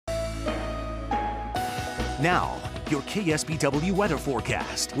Now, your KSBW weather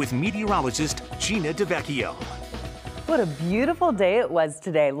forecast with meteorologist Gina DeVecchio. What a beautiful day it was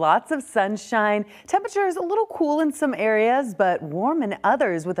today. Lots of sunshine. Temperatures a little cool in some areas, but warm in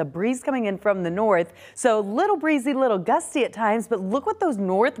others with a breeze coming in from the north. So little breezy, little gusty at times, but look what those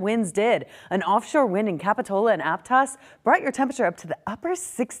north winds did. An offshore wind in Capitola and Aptos brought your temperature up to the upper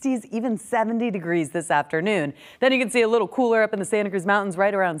 60s, even 70 degrees this afternoon. Then you can see a little cooler up in the Santa Cruz Mountains,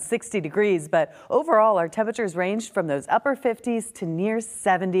 right around 60 degrees. But overall, our temperatures ranged from those upper 50s to near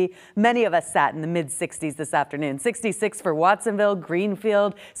 70. Many of us sat in the mid 60s this afternoon. 66 for Watsonville,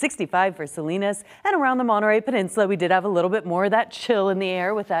 Greenfield, 65 for Salinas, and around the Monterey Peninsula, we did have a little bit more of that chill in the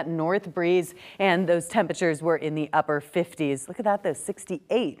air with that north breeze, and those temperatures were in the upper 50s. Look at that, though,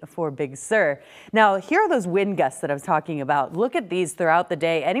 68 for Big Sur. Now, here are those wind gusts that I was talking about. Look at these throughout the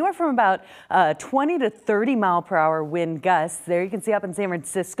day, anywhere from about 20 to 30 mile per hour wind gusts. There you can see up in San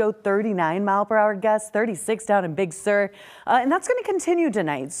Francisco, 39 mile per hour gusts, 36 down in Big Sur, and that's going to continue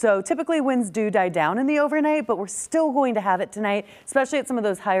tonight. So typically winds do die down in the overnight, but we're still going to have it tonight, especially at some of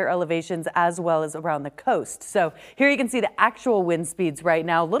those higher elevations as well as around the coast. So here you can see the actual wind speeds right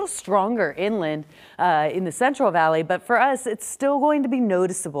now, a little stronger inland in the Central Valley, but for us, it's still going to be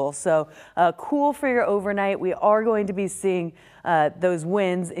noticeable. So cool for your overnight. We are going to be seeing those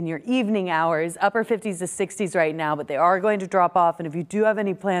winds in your evening hours, upper 50s to 60s right now, but they are going to drop off. And if you do have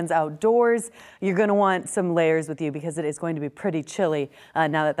any plans outdoors, you're going to want some layers with you because it is going to be pretty chilly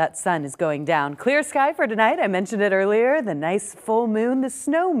now that that sun is going down. Clear sky for tonight. I mentioned it earlier, the nice full moon, the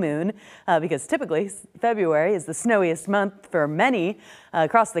snow moon, because typically February is the snowiest month for many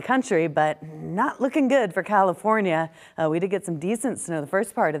across the country, but not looking good for California. We did get some decent snow the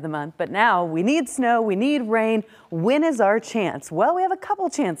first part of the month, but now we need snow, we need rain. When is our chance? Well, we have a couple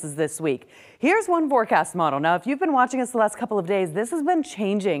chances this week. Here's one forecast model. Now, if you've been watching us the last couple of days, this has been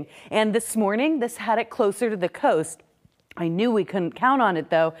changing. And this morning, this had it closer to the coast. I knew we couldn't count on it,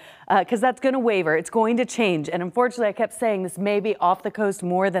 though, because that's going to waver. It's going to change. And unfortunately, I kept saying this may be off the coast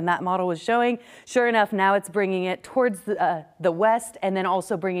more than that model was showing. Sure enough, now it's bringing it towards the west and then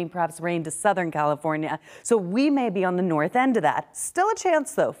also bringing perhaps rain to Southern California. So we may be on the north end of that. Still a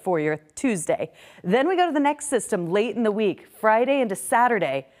chance, though, for your Tuesday. Then we go to the next system late in the week, Friday into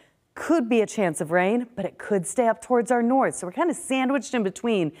Saturday. Could be a chance of rain, but it could stay up towards our north. So we're kind of sandwiched in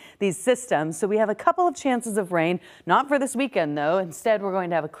between these systems. So we have a couple of chances of rain, not for this weekend though. Instead, we're going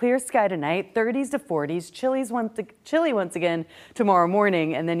to have a clear sky tonight, 30s to 40s, chilly once again tomorrow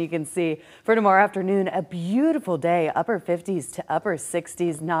morning. And then you can see for tomorrow afternoon, a beautiful day, upper 50s to upper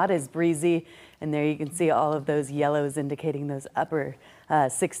 60s, not as breezy. And there you can see all of those yellows indicating those upper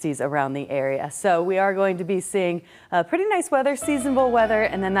 60s around the area. So we are going to be seeing pretty nice weather, seasonable weather,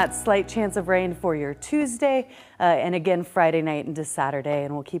 and then that slight chance of rain for your Tuesday and again Friday night into Saturday.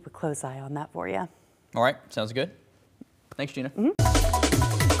 And we'll keep a close eye on that for you. All right, sounds good. Thanks, Gina.